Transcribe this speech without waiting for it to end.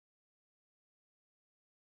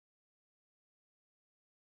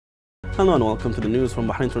Hello and welcome to the news from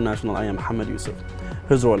Bahrain International. I am Mohammed Yusuf.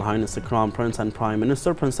 His Royal Highness the Crown Prince and Prime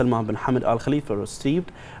Minister Prince Salman bin Hamad Al Khalifa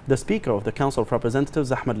received the Speaker of the Council of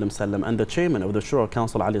Representatives Ahmed Al-Msallam and the Chairman of the Shura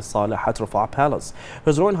Council Ali Saleh at Rafah Palace.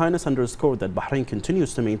 His Royal Highness underscored that Bahrain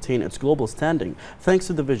continues to maintain its global standing thanks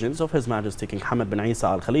to the visions of His Majesty King Hamad bin Isa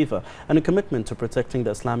Al Khalifa and a commitment to protecting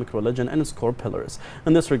the Islamic religion and its core pillars.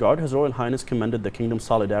 In this regard, His Royal Highness commended the Kingdom's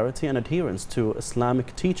solidarity and adherence to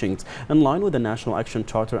Islamic teachings in line with the National Action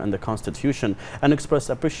Charter and the Constitution, and expressed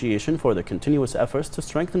appreciation for the continuous efforts to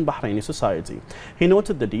strengthen Bahraini society. He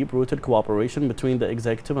noted the deep-rooted cooperation between the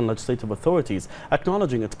executive and legislative authorities,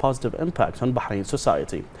 acknowledging its positive impact on Bahrain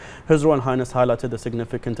society. His Royal Highness highlighted the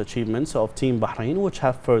significant achievements of Team Bahrain, which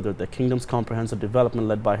have furthered the Kingdom's comprehensive development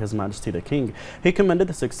led by His Majesty the King. He commended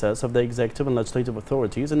the success of the executive and legislative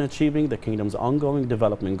authorities in achieving the Kingdom's ongoing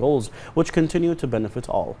development goals, which continue to benefit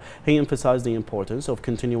all. He emphasized the importance of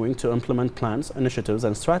continuing to implement plans, initiatives,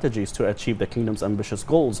 and strategies to achieve the Kingdom's ambitious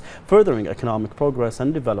goals, furthering economic progress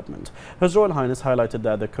and development. His Royal Highness highlighted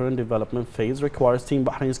that the current development phase requires Team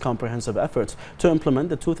Bahrain's comprehensive efforts to implement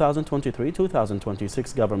the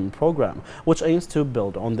 2023-2026 government program, which aims to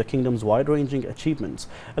build on the Kingdom's wide-ranging achievements.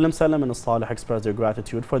 Al-Msallam and Al-Saleh expressed their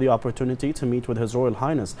gratitude for the opportunity to meet with His Royal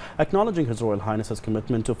Highness, acknowledging His Royal Highness's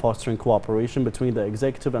commitment to fostering cooperation between the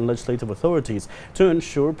executive and legislative authorities to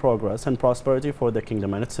ensure progress and prosperity for the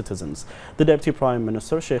Kingdom and its citizens. The Deputy Prime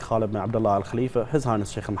Minister, Sheikh Khalid bin Abdullah Al Khalifa, His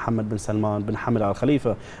Highness Sheikh Mohammed bin Salman bin Hamad Al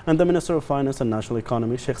Khalifa, and the Minister of Finance and National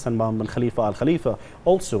Economy, Sheikh Salman bin Khalifa Al Khalifa,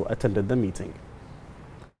 also attended the meeting.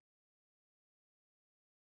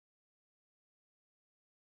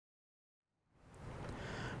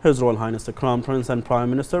 His Royal Highness the Crown Prince and Prime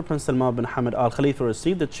Minister Prince Salman bin Hamad Al Khalifa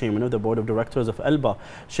received the Chairman of the Board of Directors of Alba,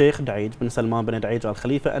 Sheikh Daij bin Salman bin Daij Al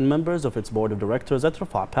Khalifa, and members of its Board of Directors at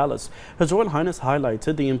Rafah Palace. His Royal Highness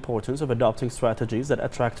highlighted the importance of adopting strategies that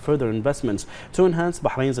attract further investments to enhance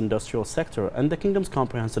Bahrain's industrial sector and the Kingdom's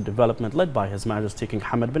comprehensive development led by His Majesty King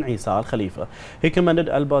Hamad bin Isa Al Khalifa. He commended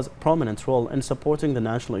Alba's prominent role in supporting the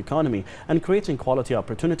national economy and creating quality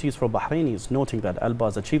opportunities for Bahrainis, noting that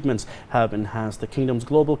Alba's achievements have enhanced the Kingdom's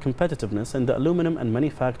global competitiveness in the aluminum and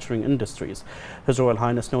manufacturing industries. His Royal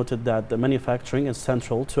Highness noted that the manufacturing is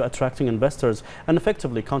central to attracting investors and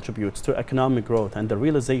effectively contributes to economic growth and the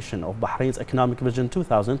realization of Bahrain's Economic Vision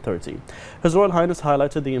 2030. His Royal Highness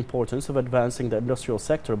highlighted the importance of advancing the industrial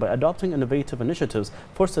sector by adopting innovative initiatives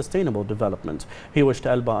for sustainable development. He wished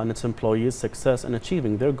Alba and its employees success in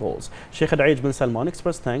achieving their goals. Sheikh Daij bin Salman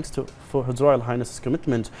expressed thanks for His Royal Highness's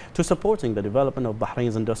commitment to supporting the development of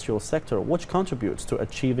Bahrain's industrial sector, which contributes to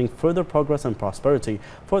achieving further progress and prosperity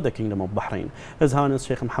for the Kingdom of Bahrain. His Highness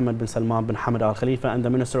Sheikh Mohammed bin Salman bin Hamad Al Khalifa and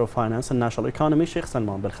the Minister of Finance and National Economy, Sheikh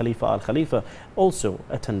Salman bin Khalifa Al Khalifa, also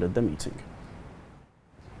attended the meeting.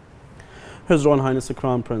 His Royal Highness the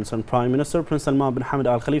Crown Prince and Prime Minister Prince Salman bin Hamad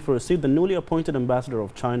Al Khalifa received the newly appointed Ambassador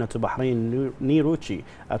of China to Bahrain, Niruchi,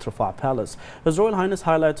 at Rafah Palace. His Royal Highness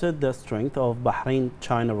highlighted the strength of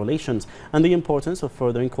Bahrain-China relations and the importance of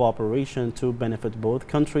furthering cooperation to benefit both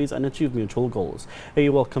countries and achieve mutual goals. He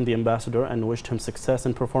welcomed the Ambassador and wished him success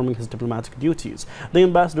in performing his diplomatic duties. The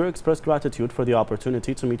Ambassador expressed gratitude for the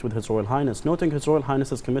opportunity to meet with His Royal Highness, noting His Royal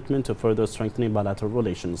Highness's commitment to further strengthening bilateral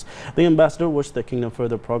relations. The Ambassador wished the Kingdom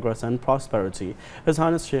further progress and prosperity. His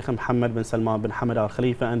Highness Sheikh Mohammed bin Salman bin Hamad Al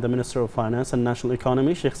Khalifa and the Minister of Finance and National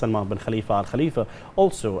Economy, Sheikh Salman bin Khalifa Al Khalifa,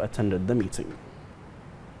 also attended the meeting.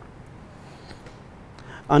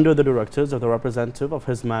 Under the directives of the representative of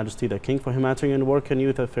His Majesty the King for Humanitarian Work and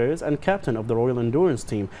Youth Affairs and Captain of the Royal Endurance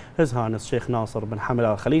Team, His Highness Sheikh Nasser bin Hamad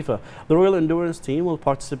Al Khalifa, the Royal Endurance Team will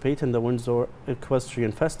participate in the Windsor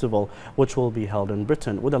Equestrian Festival, which will be held in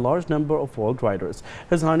Britain, with a large number of world riders.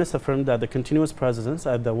 His Highness affirmed that the continuous presence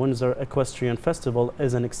at the Windsor Equestrian Festival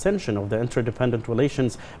is an extension of the interdependent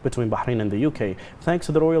relations between Bahrain and the UK, thanks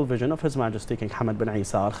to the royal vision of His Majesty King Hamad bin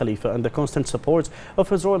Isa Al Khalifa and the constant support of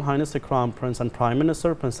His Royal Highness the Crown Prince and Prime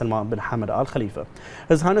Minister Prince Salman bin Hamad Al Khalifa.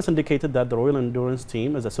 His Highness indicated that the Royal Endurance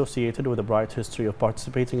Team is associated with a bright history of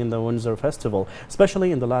participating in the Windsor Festival,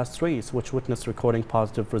 especially in the last race, which witnessed recording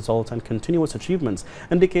positive results and continuous achievements,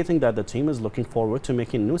 indicating that the team is looking forward to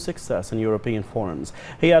making new success in European forums.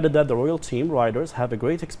 He added that the Royal Team riders have a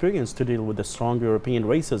great experience to deal with the strong European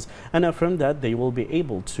races and affirmed that they will be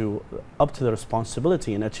able to up to the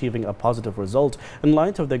responsibility in achieving a positive result in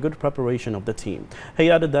light of the good preparation of the team.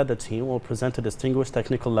 He added that the team will present a distinguished technical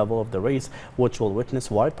technical level of the race, which will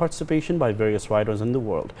witness wide participation by various riders in the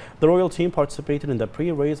world. The royal team participated in the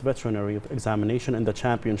pre-race veterinary examination in the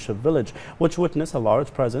championship village, which witnessed a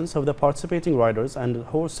large presence of the participating riders, and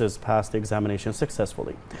horses passed the examination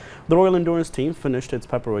successfully. The Royal Endurance team finished its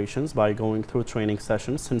preparations by going through training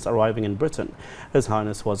sessions since arriving in Britain. His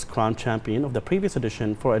Highness was crowned champion of the previous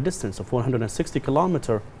edition for a distance of 160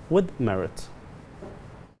 kilometers with merit.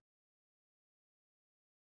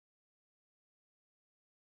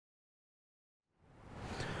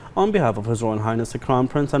 On behalf of His Royal Highness the Crown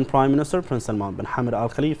Prince and Prime Minister Prince Salman bin Hamad Al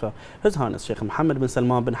Khalifa, His Highness Sheikh Mohammed bin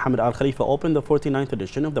Salman bin Hamad Al Khalifa opened the 49th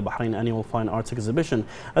edition of the Bahrain Annual Fine Arts Exhibition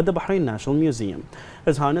at the Bahrain National Museum.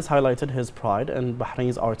 His Highness highlighted his pride in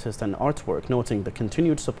Bahrain's artists and artwork, noting the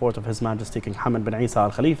continued support of His Majesty King Hamad bin Isa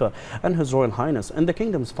Al Khalifa and His Royal Highness in the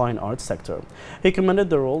kingdom's fine arts sector. He commended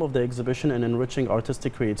the role of the exhibition in enriching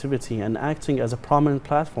artistic creativity and acting as a prominent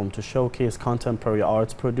platform to showcase contemporary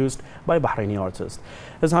arts produced by Bahraini artists.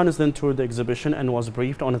 His Highness then toured the exhibition and was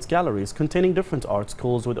briefed on its galleries containing different art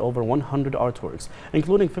schools with over 100 artworks,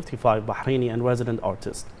 including 55 Bahraini and resident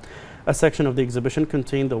artists. A section of the exhibition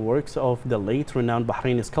contained the works of the late renowned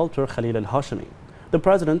Bahraini sculptor Khalil al-Hashimi. The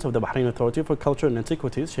President of the Bahrain Authority for Culture and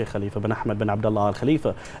Antiquities, Sheikh Khalifa bin Ahmed bin Abdullah Al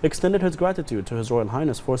Khalifa, extended his gratitude to His Royal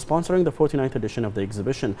Highness for sponsoring the 49th edition of the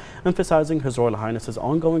exhibition, emphasizing His Royal Highness's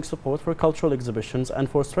ongoing support for cultural exhibitions and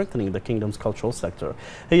for strengthening the kingdom's cultural sector.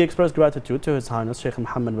 He expressed gratitude to His Highness Sheikh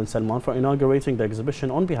Mohammed bin Salman for inaugurating the exhibition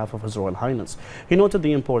on behalf of His Royal Highness. He noted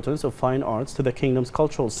the importance of fine arts to the kingdom's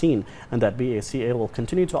cultural scene and that BACA will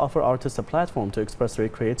continue to offer artists a platform to express their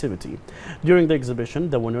creativity. During the exhibition,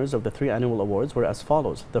 the winners of the 3 annual awards were as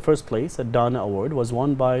follows. The first place, a Dana Award, was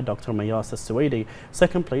won by Dr. Mayas Al-Suwaidi.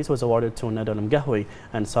 Second place was awarded to Nadal Mgahwi,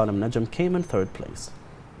 and Salim Najm came in third place.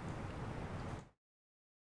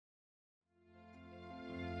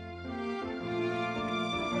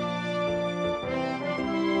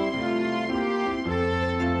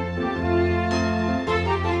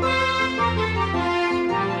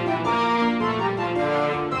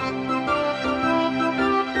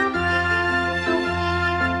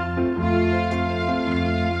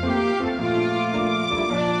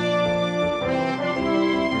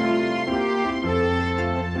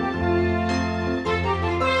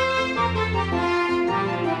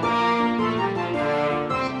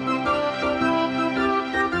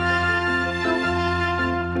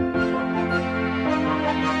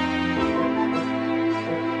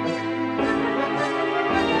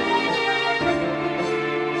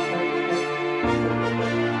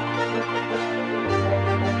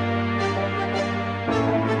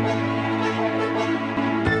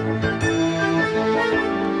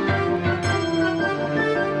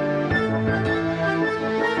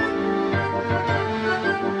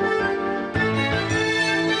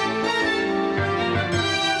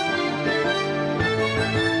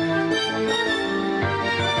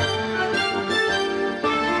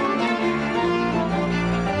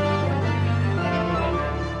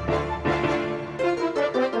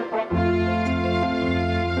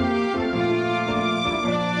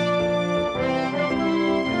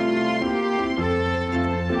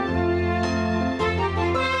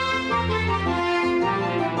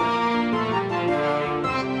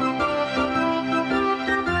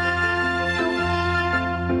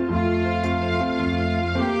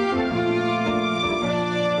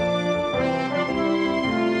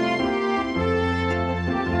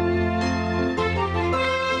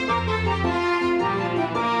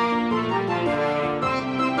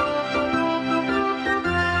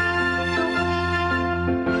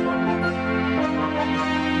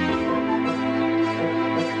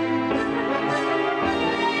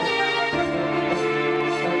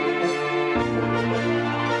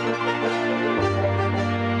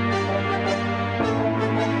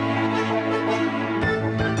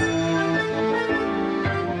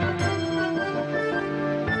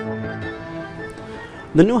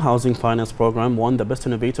 The new Housing Finance Program won the Best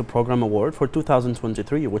Innovative Program Award for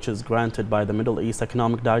 2023, which is granted by the Middle East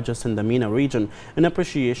Economic Digest in the MENA region in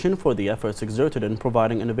appreciation for the efforts exerted in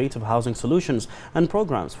providing innovative housing solutions and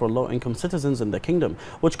programs for low-income citizens in the kingdom,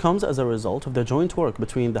 which comes as a result of the joint work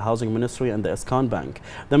between the Housing Ministry and the Eskan Bank.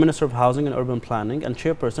 The Minister of Housing and Urban Planning and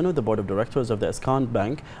Chairperson of the Board of Directors of the Eskan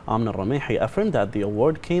Bank, Amna Ramehi, affirmed that the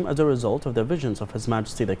award came as a result of the visions of His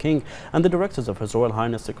Majesty the King and the directors of His Royal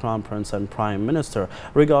Highness the Crown Prince and Prime Minister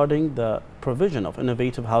regarding the provision of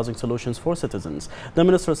innovative housing solutions for citizens. The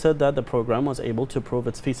minister said that the program was able to prove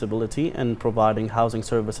its feasibility in providing housing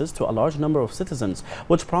services to a large number of citizens,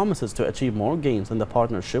 which promises to achieve more gains in the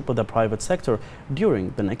partnership with the private sector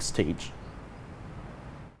during the next stage.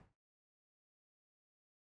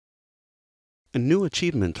 A new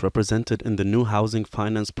achievement represented in the new Housing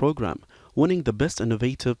Finance Program, winning the Best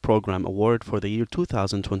Innovative Program Award for the year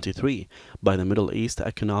 2023 by the Middle East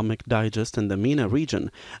Economic Digest in the MENA region,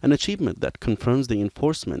 an achievement that confirms the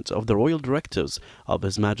enforcement of the royal directives of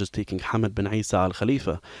His Majesty King Hamad bin Isa Al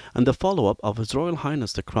Khalifa and the follow-up of His Royal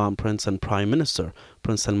Highness the Crown Prince and Prime Minister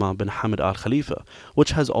Prince Salman bin Hamad Al Khalifa,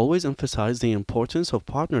 which has always emphasized the importance of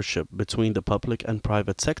partnership between the public and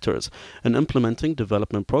private sectors in implementing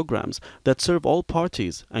development programs that serve all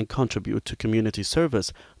parties and contribute to community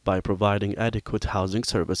service by providing adequate housing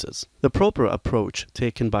services. The proper approach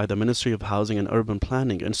taken by the Ministry of Housing and Urban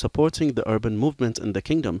Planning in supporting the urban movement in the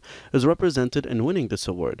kingdom is represented in winning this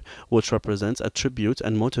award, which represents a tribute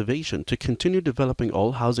and motivation to continue developing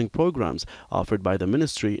all housing programs offered by the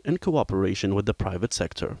ministry in cooperation with the private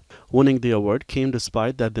sector. Winning the award came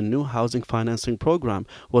despite that the new housing financing program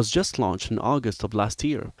was just launched in August of last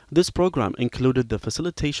year. This program included the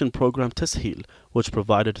facilitation program Tasheel, which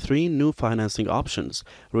provided 3 new financing options: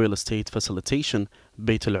 real estate facilitation,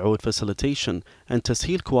 Beit al-Oud facilitation, and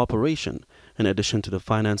Tasheel cooperation, in addition to the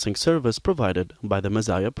financing service provided by the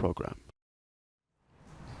Mazaya program.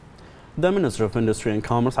 The Minister of Industry and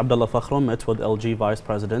Commerce, Abdullah Fakhro, met with LG Vice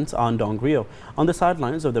President An Dong-Rio on the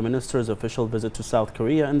sidelines of the minister's official visit to South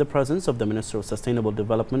Korea in the presence of the Minister of Sustainable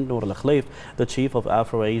Development, Noor Al-Khalif, the Chief of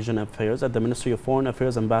Afro-Asian Affairs at the Ministry of Foreign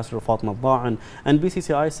Affairs, Ambassador Fatma Al-Dha'an, and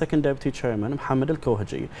BCCI's Second Deputy Chairman, Mohammed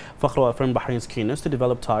Al-Kohaji. Fakhro affirmed Bahrain's keenness to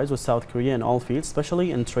develop ties with South Korea in all fields,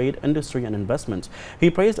 especially in trade, industry, and investment. He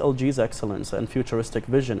praised LG's excellence and futuristic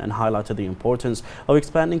vision and highlighted the importance of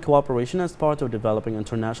expanding cooperation as part of developing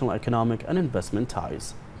international economic and investment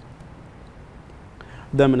ties.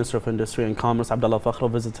 The Minister of Industry and Commerce, Abdullah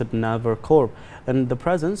Fakhro, visited Naver Corp in the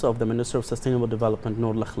presence of the Minister of Sustainable Development,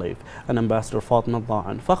 Noor Al-Khalif, and Ambassador Fatma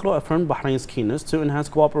Al-Dha'an. Fakhro affirmed Bahrain's keenness to enhance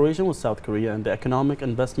cooperation with South Korea in the economic,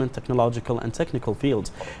 investment, technological, and technical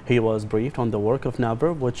fields. He was briefed on the work of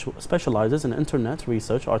Naver, which specializes in internet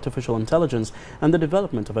research, artificial intelligence, and the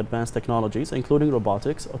development of advanced technologies, including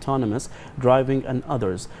robotics, autonomous driving, and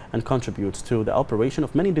others, and contributes to the operation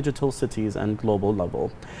of many digital cities and global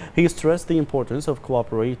level. He stressed the importance of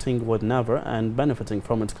cooperating with Naver and benefiting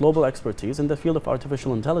from its global expertise in the field of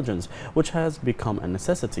artificial intelligence, which has become a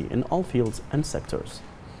necessity in all fields and sectors.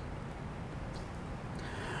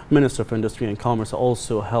 Minister of Industry and Commerce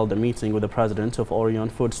also held a meeting with the President of Orion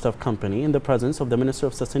Foodstuff Company in the presence of the Minister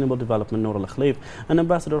of Sustainable Development, Noor Al-Khalif, and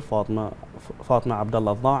Ambassador Fatma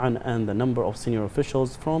Abdullah Al-Dha'an, and a number of senior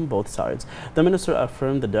officials from both sides. The minister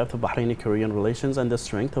affirmed the depth of Bahraini-Korean relations and the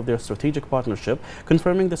strength of their strategic partnership,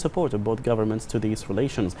 confirming the support of both governments to these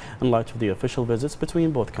relations in light of the official visits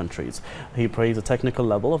between both countries. He praised the technical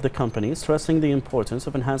level of the company, stressing the importance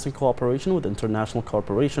of enhancing cooperation with international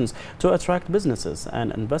corporations to attract businesses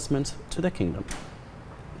and investment to the kingdom.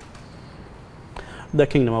 The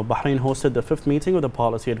Kingdom of Bahrain hosted the 5th meeting of the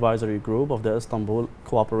Policy Advisory Group of the Istanbul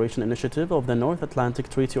Cooperation Initiative of the North Atlantic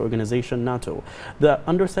Treaty Organization, NATO. The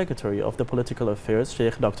Undersecretary of the Political Affairs,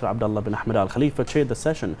 Sheikh Dr. Abdullah bin Ahmed Al Khalifa, chaired the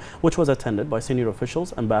session, which was attended by senior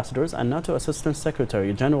officials, ambassadors, and NATO Assistant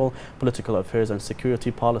Secretary General, Political Affairs and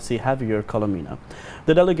Security Policy, Javier Colomina.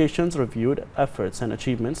 The delegations reviewed efforts and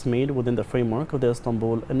achievements made within the framework of the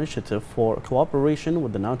Istanbul Initiative for cooperation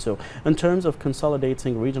with the NATO in terms of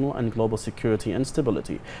consolidating regional and global security and stability.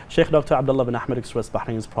 Sheikh Dr. Abdullah bin Ahmed expressed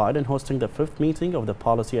Bahrain's pride in hosting the 5th meeting of the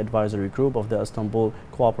Policy Advisory Group of the Istanbul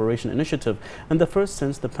Cooperation Initiative, and the first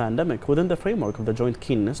since the pandemic, within the framework of the joint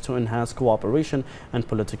keenness to enhance cooperation and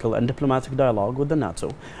political and diplomatic dialogue with the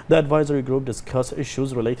NATO. The advisory group discussed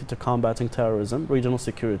issues related to combating terrorism, regional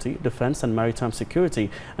security, defense, and maritime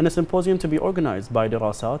security, and a symposium to be organized by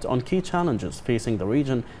Dirasat on key challenges facing the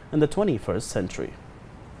region in the 21st century.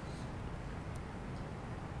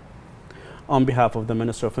 On behalf of the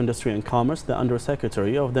Minister of Industry and Commerce, the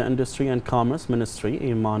Undersecretary of the Industry and Commerce Ministry,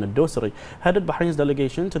 Iman al-Dosari, headed Bahrain's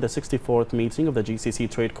delegation to the 64th meeting of the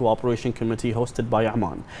GCC Trade Cooperation Committee hosted by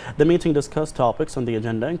Oman. The meeting discussed topics on the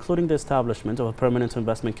agenda, including the establishment of a permanent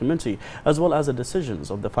investment committee, as well as the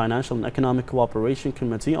decisions of the Financial and Economic Cooperation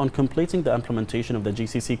Committee on completing the implementation of the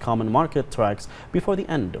GCC Common Market tracks before the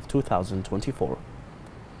end of 2024.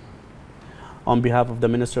 On behalf of the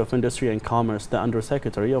Minister of Industry and Commerce, the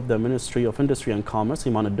Undersecretary of the Ministry of Industry and Commerce,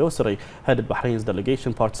 Iman al-Dosari, headed Bahrain's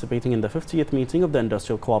delegation participating in the 50th meeting of the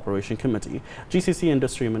Industrial Cooperation Committee. GCC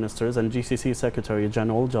Industry Ministers and GCC Secretary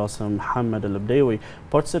General Jassim Mohammed Al-Abdawi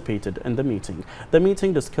participated in the meeting. The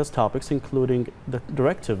meeting discussed topics including the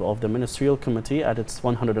directive of the Ministerial Committee at its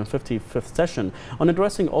 155th session on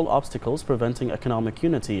addressing all obstacles preventing economic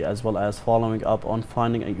unity, as well as following up on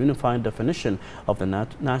finding a unified definition of the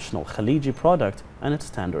national Khaliji product and its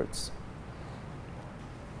standards.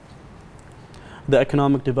 The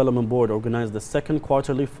Economic Development Board organized the second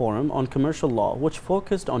quarterly forum on commercial law, which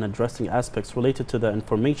focused on addressing aspects related to the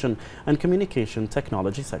information and communication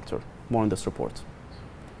technology sector. More in this report.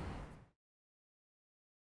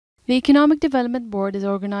 The Economic Development Board is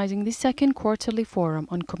organizing the second quarterly forum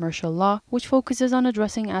on commercial law, which focuses on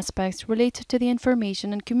addressing aspects related to the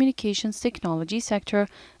information and communications technology sector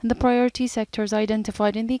and the priority sectors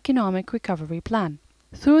identified in the Economic Recovery Plan.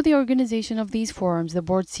 Through the organization of these forums, the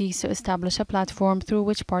board seeks to establish a platform through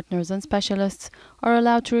which partners and specialists are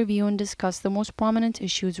allowed to review and discuss the most prominent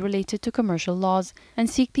issues related to commercial laws and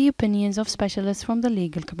seek the opinions of specialists from the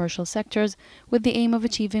legal commercial sectors with the aim of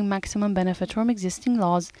achieving maximum benefit from existing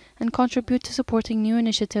laws and contribute to supporting new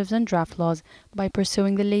initiatives and draft laws by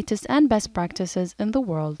pursuing the latest and best practices in the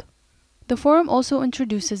world. The forum also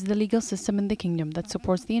introduces the legal system in the kingdom that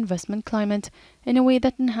supports the investment climate in a way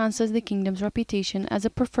that enhances the kingdom's reputation as a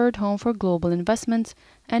preferred home for global investments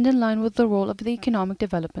and in line with the role of the Economic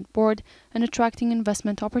Development Board in attracting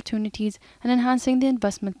investment opportunities and enhancing the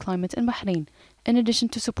investment climate in Bahrain, in addition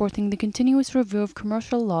to supporting the continuous review of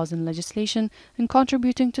commercial laws and legislation and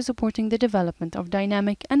contributing to supporting the development of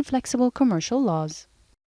dynamic and flexible commercial laws.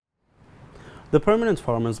 The permanent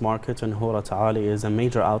farmers market in Hurat Ali is a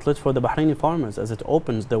major outlet for the Bahraini farmers as it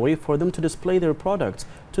opens the way for them to display their products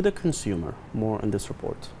to the consumer. More in this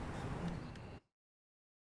report.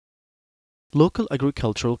 Local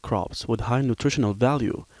agricultural crops with high nutritional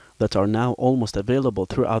value that are now almost available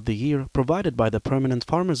throughout the year provided by the permanent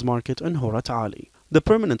farmers market in Hurat Ali. The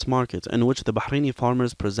permanent market, in which the Bahraini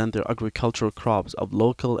farmers present their agricultural crops of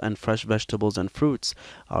local and fresh vegetables and fruits,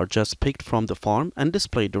 are just picked from the farm and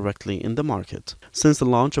displayed directly in the market. Since the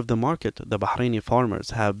launch of the market, the Bahraini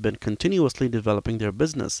farmers have been continuously developing their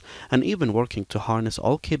business and even working to harness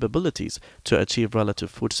all capabilities to achieve relative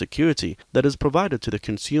food security that is provided to the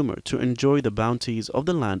consumer to enjoy the bounties of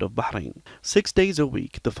the land of Bahrain. 6 days a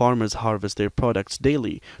week, the farmers harvest their products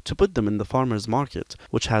daily to put them in the farmers market,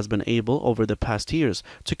 which has been able over the past years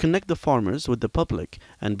to connect the farmers with the public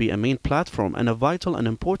and be a main platform and a vital and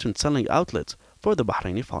important selling outlet for the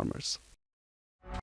Bahraini farmers.